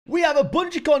We have a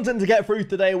bunch of content to get through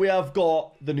today. We have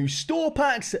got the new store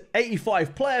packs,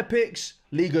 85 player picks,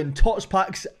 Ligue and TOTS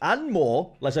packs, and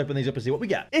more. Let's open these up and see what we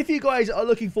get. If you guys are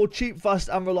looking for cheap, fast,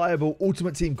 and reliable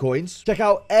Ultimate Team coins, check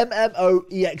out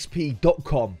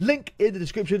MMOEXP.com. Link in the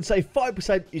description. Save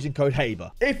 5% using code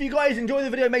HABER. If you guys enjoy the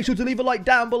video, make sure to leave a like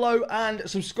down below and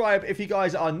subscribe if you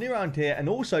guys are new around here. And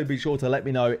also be sure to let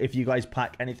me know if you guys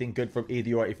pack anything good from either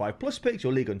your 85 plus picks,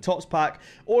 your Ligue and TOTS pack,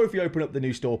 or if you open up the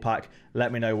new store pack,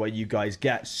 let me know what you guys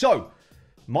get. So,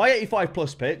 my 85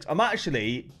 plus picks, I'm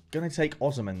actually going to take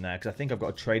Osman there because I think I've got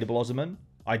a tradable Osman.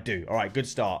 I do. All right, good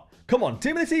start. Come on,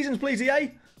 team of the seasons, please,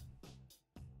 EA.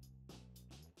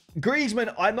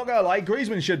 Griezmann, I'm not going to lie,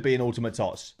 Griezmann should be in Ultimate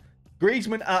TOTS.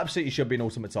 Griezmann absolutely should be in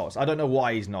Ultimate TOTS. I don't know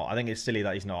why he's not. I think it's silly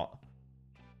that he's not.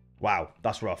 Wow,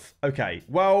 that's rough. Okay,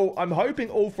 well, I'm hoping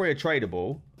all three are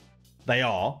tradable. They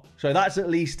are. So that's at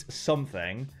least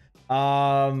something.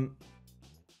 Let's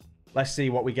see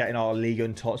what we get in our Ligue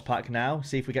and TOTS pack now.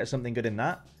 See if we get something good in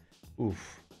that.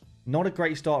 Oof. Not a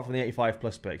great start from the 85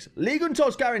 plus picks. Ligue and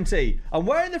TOTS guarantee. I'm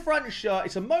wearing the France shirt.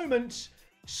 It's a moment.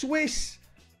 Swiss.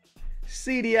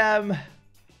 CDM.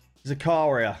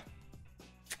 Zakaria.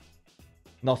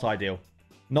 Not ideal.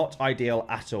 Not ideal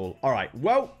at all. All right.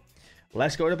 Well,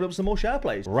 let's go and open up some more share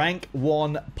plays. Rank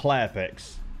 1 player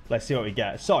picks. Let's see what we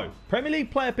get. So, Premier League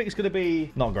player pick is going to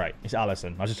be not great. It's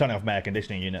Allison. I was just turning off my air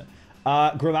conditioning unit.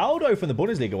 Grimaldo from the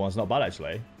Bundesliga one's not bad,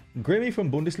 actually. Grimmy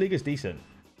from Bundesliga is decent.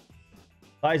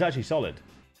 That is actually solid.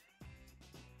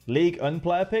 League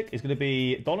unplayer pick is going to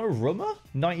be Donnarumma,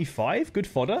 95. Good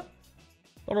fodder.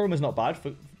 Donnarumma's not bad.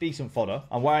 For decent fodder.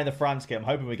 I'm wearing the France kit. I'm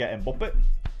hoping we get Mbappe.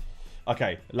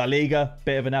 Okay. La Liga,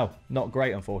 bit of an L. Not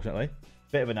great, unfortunately.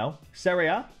 Bit of an L. Serie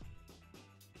A.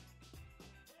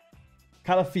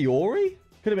 Calafiori.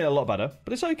 Could have been a lot better,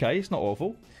 but it's okay. It's not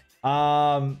awful.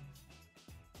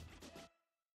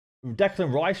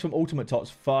 Declan Rice from Ultimate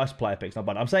TOTS first player picks, not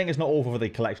bad. I'm saying it's not awful for the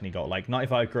collection he got. Like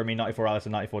 95 Grimmy, 94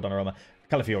 Allison, 94 Donnarumma.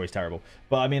 Calafiori's terrible.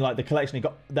 But I mean, like the collection he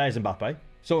got. There's Mbappe.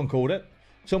 Someone called it.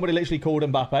 Somebody literally called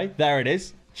Mbappe. There it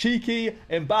is. Cheeky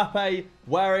Mbappe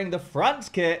wearing the France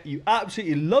kit. You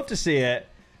absolutely love to see it.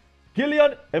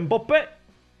 Kylian Mbappe.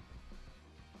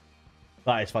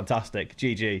 That is fantastic.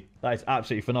 GG. That is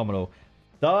absolutely phenomenal.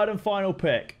 Third and final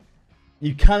pick.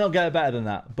 You cannot get it better than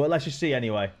that. But let's just see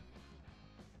anyway.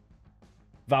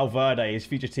 Valverde, his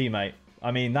future teammate.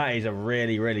 I mean, that is a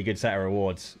really, really good set of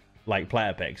rewards. Like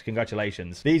player picks.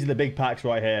 Congratulations. These are the big packs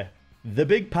right here. The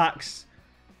big packs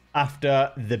after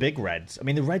the big reds. I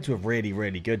mean, the reds were really,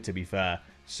 really good, to be fair.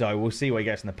 So we'll see what he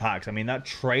gets in the packs. I mean, that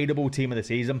tradable team of the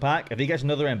season pack. If he gets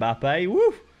another Mbappe,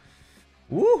 woo!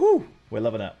 Woohoo! We're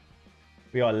loving it.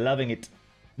 We are loving it.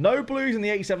 No blues in the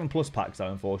 87 plus packs,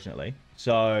 though, unfortunately.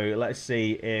 So let's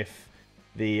see if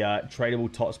the tradable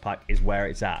TOTS pack is where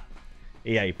it's at.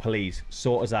 EA, please,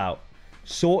 sort us out.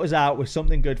 Sort us out with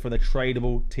something good for the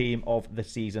tradable team of the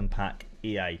season pack,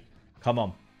 EA. Come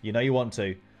on. You know you want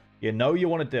to. You know you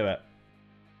want to do it.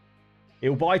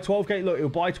 It'll buy 12k. Look, it'll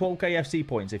buy 12k FC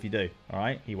points if you do. All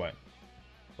right? He won't.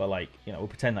 But, like, you know, we'll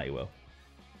pretend that he will.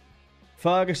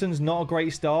 Ferguson's not a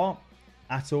great start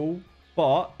at all.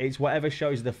 But it's whatever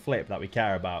shows the flip that we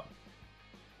care about.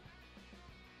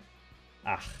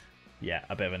 Ah, yeah,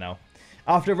 a bit of an L.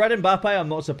 After Red Mbappe, I'm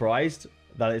not surprised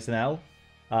that it's an L.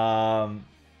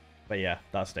 But yeah,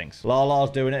 that stinks. Lala's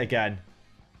doing it again.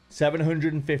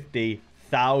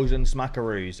 750,000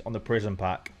 smackaroos on the prison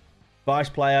pack. Vice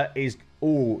player is...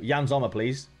 Ooh, Jan Sommer,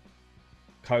 please.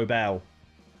 Kobel.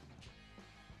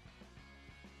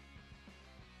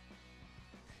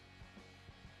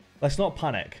 Let's not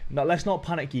panic. No, let's not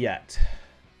panic yet.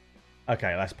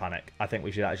 Okay, let's panic. I think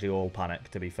we should actually all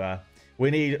panic, to be fair. We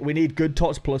need good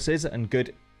TOTS pluses and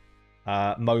good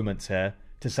moments here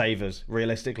to save us,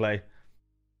 realistically.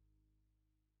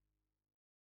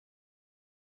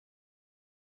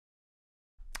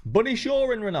 Bunny Shaw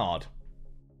and Renard. I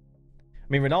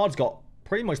mean, Renard's got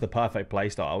pretty much the perfect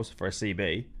playstyles for a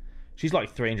CB. She's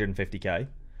like 350k.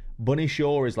 Bunny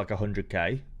Shaw is like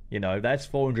 100k. You know, that's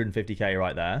 450k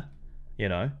right there. You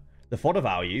know, the fodder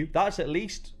value, that's at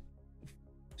least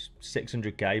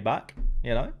 600k back,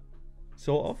 you know.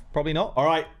 Sort of. Probably not. All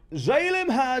right. Zalim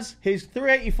has his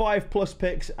 385 plus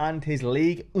picks and his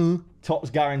League TOTS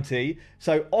guarantee.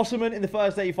 So, Osman in the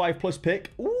first 85 plus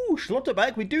pick. Ooh,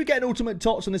 Schlotterbeck. We do get an Ultimate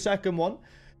TOTS in the second one.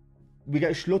 We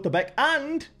get Schlotterbeck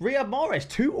and Riyad Mahrez.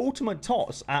 2 Ultimate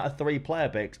TOTS out of 3 player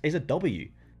picks is a W.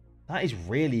 That is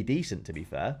really decent, to be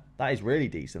fair. That is really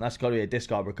decent. That's got to be a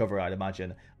discard recovery, I'd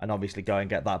imagine. And obviously go and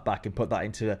get that back and put that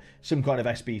into some kind of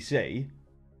SBC.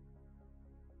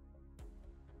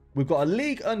 We've got a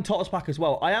Ligue and TOTS pack as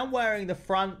well. I am wearing the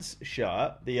France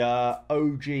shirt, the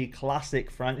OG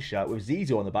classic France shirt with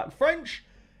Zizou on the back. French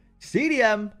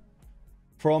CDM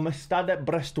from Stade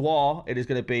Brestois. It is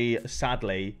going to be,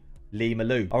 sadly, Lee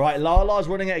Malou. All right, Lala's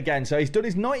running it again. So he's done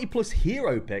his 90-plus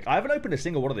hero pick. I haven't opened a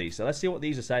single one of these, so let's see what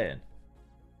these are saying.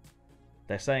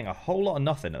 They're saying a whole lot of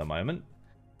nothing at the moment.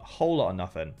 A whole lot of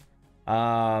nothing.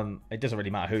 It doesn't really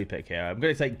matter who we pick here. I'm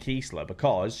going to take Kiesler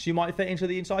because she might fit into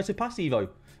the incisive pass Evo.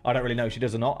 I don't really know if she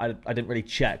does or not. I didn't really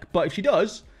check. But if she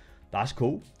does, that's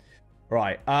cool.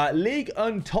 Right. Ligue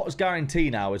and TOTS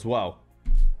guarantee now as well.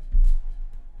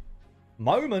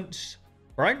 Moments.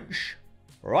 French.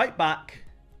 Right back.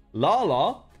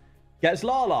 Lala gets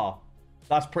Lala.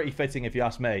 That's pretty fitting if you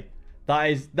ask me.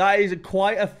 That is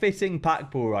quite a fitting pack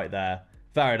pool right there.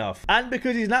 Fair enough. And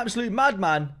because he's an absolute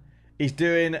madman, he's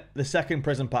doing the second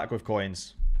prison pack with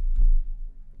coins.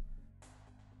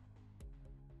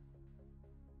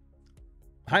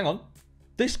 Hang on.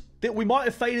 We might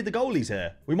have faded the goalies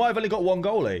here. We might have only got one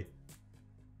goalie.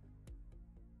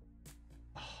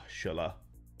 Oh, Schuller.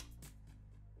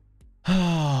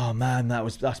 Oh man,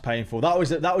 that's painful. That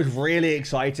was really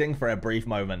exciting for a brief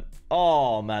moment.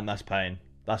 Oh man, that's pain.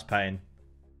 That's pain.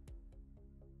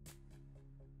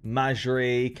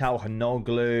 Majri,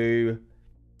 Kalhanoglu.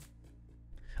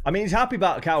 I mean, he's happy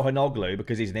about Kalhanoglu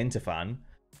because he's an Inter fan,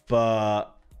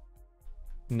 but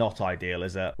not ideal,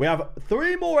 is it? We have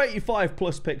 3 more 85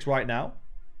 plus picks right now.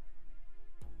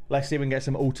 Let's see if we can get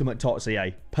some ultimate TOTS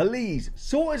EA. Please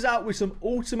sort us out with some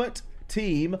ultimate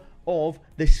team of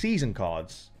the season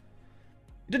cards.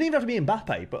 It doesn't even have to be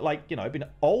Mbappe, but like, you know,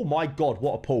 oh my god,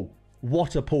 what a pull.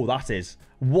 What a pull that is.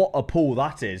 What a pull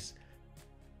that is.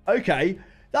 Okay,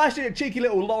 that's a cheeky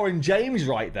little Lauren James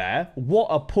right there. What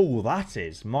a pull that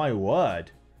is. My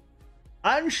word.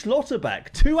 And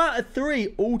Schlotterbeck, 2 out of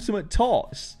 3 ultimate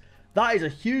TOTS. That is a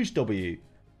huge W.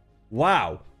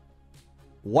 Wow.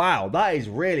 Wow, that is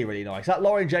really, really nice. That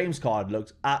Lauren James card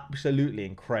looks absolutely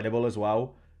incredible as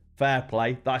well. Fair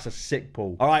play. That's a sick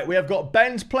pull. All right, we have got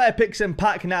Ben's player picks and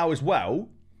pack now as well.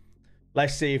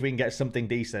 Let's see if we can get something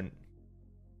decent.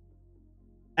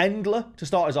 Endler to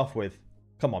start us off with.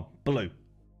 Come on, blue.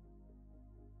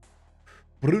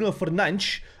 Bruno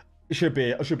Fernandes. It should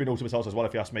be an ultimate TOTS as well,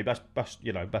 if you ask me. Best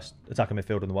attacking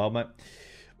midfielder in the world, mate.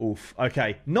 Oof.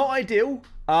 Okay, not ideal.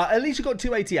 At least we got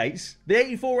 2 88s. The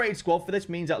 84 rated squad for this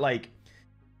means that like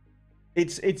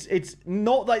it's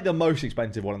not like the most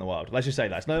expensive one in the world. Let's just say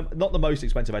that. It's not the most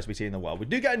expensive SBC in the world. We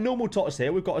do get a normal TOTS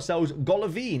here. We've got ourselves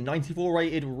Golovin, 94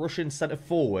 rated Russian centre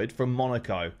forward from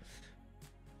Monaco.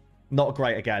 Not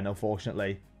great again,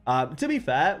 unfortunately. To be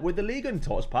fair, with the Ligue and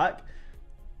TOTS pack,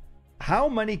 how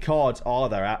many cards are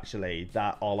there actually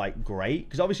that are like great?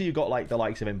 Because obviously you've got like the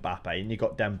likes of Mbappe and you've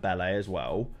got Dembele as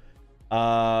well.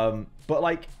 But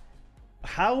like,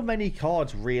 how many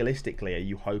cards realistically are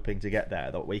you hoping to get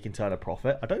there that we can turn a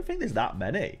profit? I don't think there's that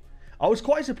many. I was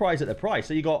quite surprised at the price.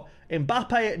 So you got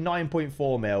Mbappe at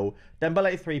 9.4 mil,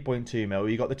 Dembele at 3.2 mil.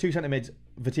 You got the 2 centre mids,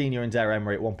 Vitinha and Zaire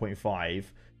Emery at 1.5.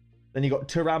 Then you got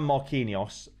Thuram,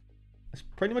 Marquinhos. That's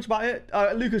pretty much about it.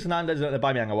 Lucas Hernandez at the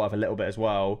Aubameyang are worth a little bit as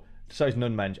well. So is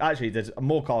Nunmensch. Actually, there's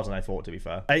more cards than I thought, to be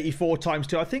fair. 84 times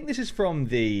 2. I think this is from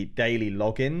the daily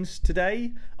logins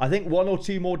today. I think 1 or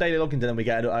 2 more daily logins, and then we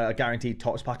get a guaranteed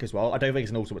TOTS pack as well. I don't think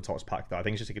it's an ultimate TOTS pack, though. I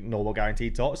think it's just a normal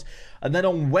guaranteed TOTS. And then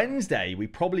on Wednesday, we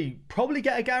probably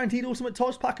get a guaranteed ultimate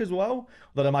TOTS pack as well.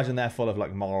 But I imagine they're full of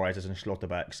like Morales and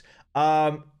Schlotterbecks.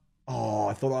 Oh,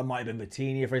 I thought that might have been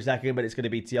Vitinha for a second, but it's going to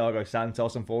be Thiago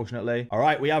Santos, unfortunately. All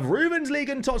right, we have Ruben's League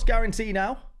and TOTS guarantee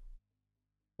now.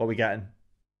 What are we getting?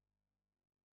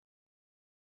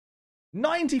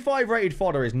 95 rated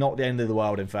fodder is not the end of the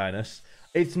world, in fairness.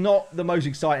 It's not the most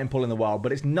exciting pull in the world,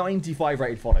 but it's 95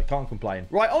 rated fodder. Can't complain.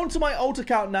 Right, on to my alt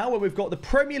account now, where we've got the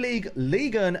Premier League,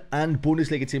 Ligue 1, and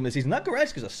Bundesliga team of the season. That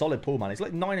Goretzka's a solid pull, man. It's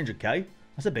like 900k.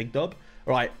 That's a big dub.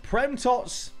 Right, Prem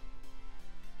TOTS.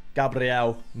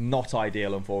 Gabriel, not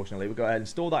ideal, unfortunately. We'll go ahead and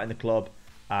store that in the club,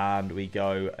 and we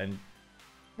go and...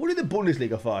 We'll do the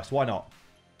Bundesliga first. Why not?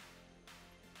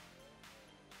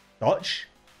 Dutch.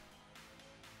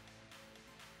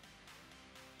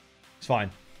 It's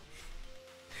fine.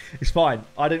 It's fine.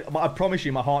 I promise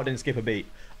you, my heart didn't skip a beat.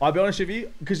 I'll be honest with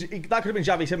you, because that could have been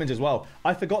Xavi Simons as well.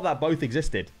 I forgot that both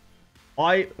existed.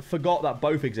 I thought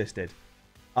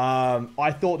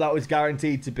that was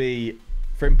guaranteed to be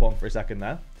Frimpong for a second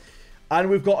there.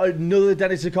 And we've got another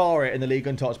Dennis Zakaria in the League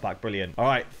and TOTS pack. Brilliant. All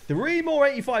right, 3 more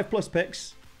 85 plus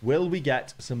picks. Will we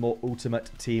get some more ultimate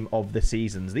team of the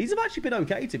seasons? These have actually been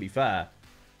okay, to be fair.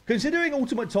 Considering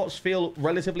ultimate TOTS feel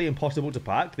relatively impossible to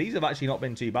pack, these have actually not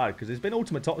been too bad because there's been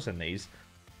ultimate TOTS in these.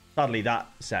 Sadly, that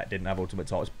set didn't have ultimate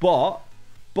tots. But,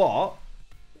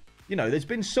 you know, there's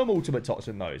been some ultimate tots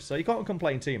in those, so you can't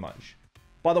complain too much.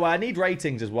 By the way, I need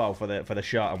ratings as well for the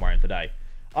shirt I'm wearing today.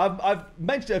 I've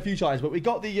mentioned it a few times, but we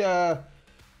got the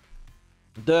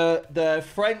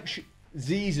French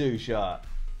Zizou shirt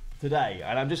today,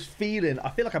 and I'm just I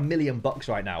feel like $1 million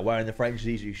right now wearing the French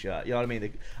Zizou shirt. You know what I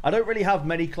mean? I don't really have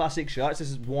many classic shirts. This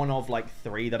is one of like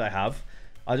 3 that I have.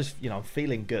 I just, you know, I'm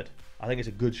feeling good. I think it's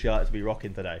a good shirt to be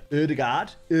rocking today.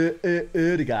 Ødegaard.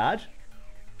 Ødegaard.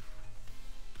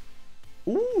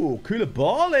 Ooh,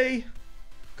 Koulibaly.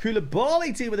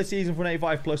 Koulibaly team of the season for an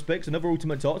 85 plus picks. Another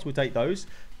ultimate tots. We'll take those.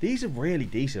 These are really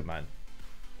decent, man.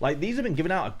 Like, these have been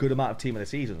given out a good amount of team of the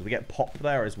seasons. We get Pop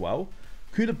there as well.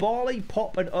 Koulibaly,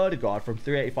 Pop, and Ødegaard from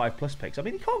 385 plus picks. I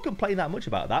mean, you can't complain that much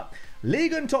about that.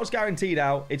 Ligue and tots guaranteed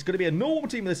now. It's going to be a normal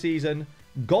team of the season.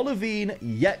 Golovin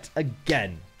yet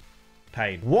again.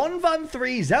 Pain. 1 van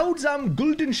 3 Zeldzam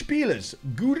Guldenspielers.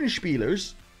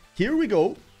 Guldenspielers. Here we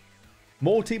go.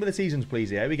 More team of the seasons, please.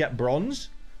 Here we get Bronze.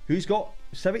 Who's got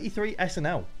 73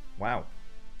 SNL? Wow.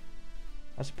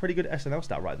 That's a pretty good SNL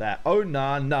stat right there. Oh,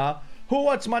 nah.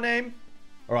 What's my name?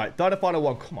 All right, down to final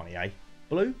one. Come on, EA.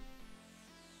 Blue.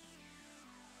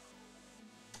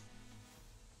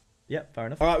 Yep, fair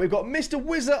enough. All right, we've got Mr.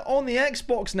 Wizard on the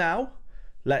Xbox now.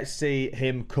 Let's see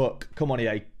him cook. Come on,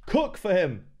 EA. Cook for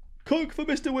him. Cook for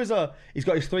Mr. Wizard. He's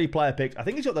got his 3 player picks. I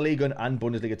think he's got the Ligue and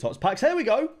Bundesliga tots packs. Here we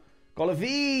go.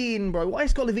 Golovin, bro. Why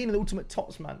is Golovin an ultimate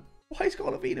tots, man? Why is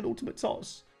Golovin an ultimate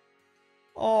tots?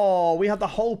 Oh, we have the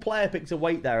whole player pick to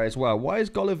wait there as well. Why is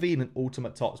Golovin an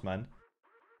ultimate tots, man?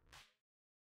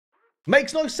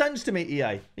 Makes no sense to me,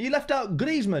 EA. You left out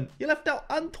Griezmann. You left out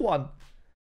Antoine.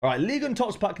 All right, Ligue and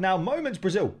tots pack now. Moments,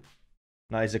 Brazil.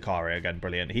 Nice, Zakaria again.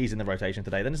 Brilliant. He's in the rotation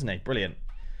today then, isn't he? Brilliant.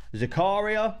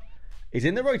 Zakaria is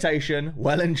in the rotation,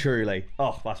 well and truly.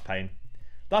 Oh, that's pain.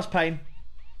 That's pain.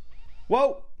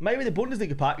 Well, maybe the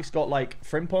Bundesliga pack's got, like,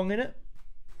 Frimpong in it.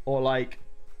 Or, like,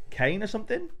 Kane or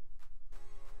something.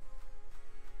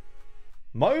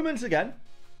 Moments again.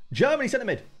 Germany centre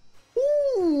mid.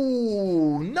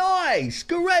 Ooh, nice.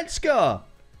 Goretzka.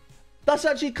 That's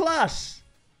actually class.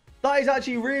 That is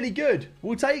actually really good.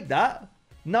 We'll take that.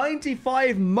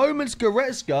 95 moments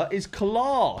Goretzka is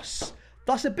class.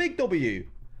 That's a big W.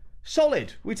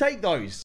 Solid. We take those.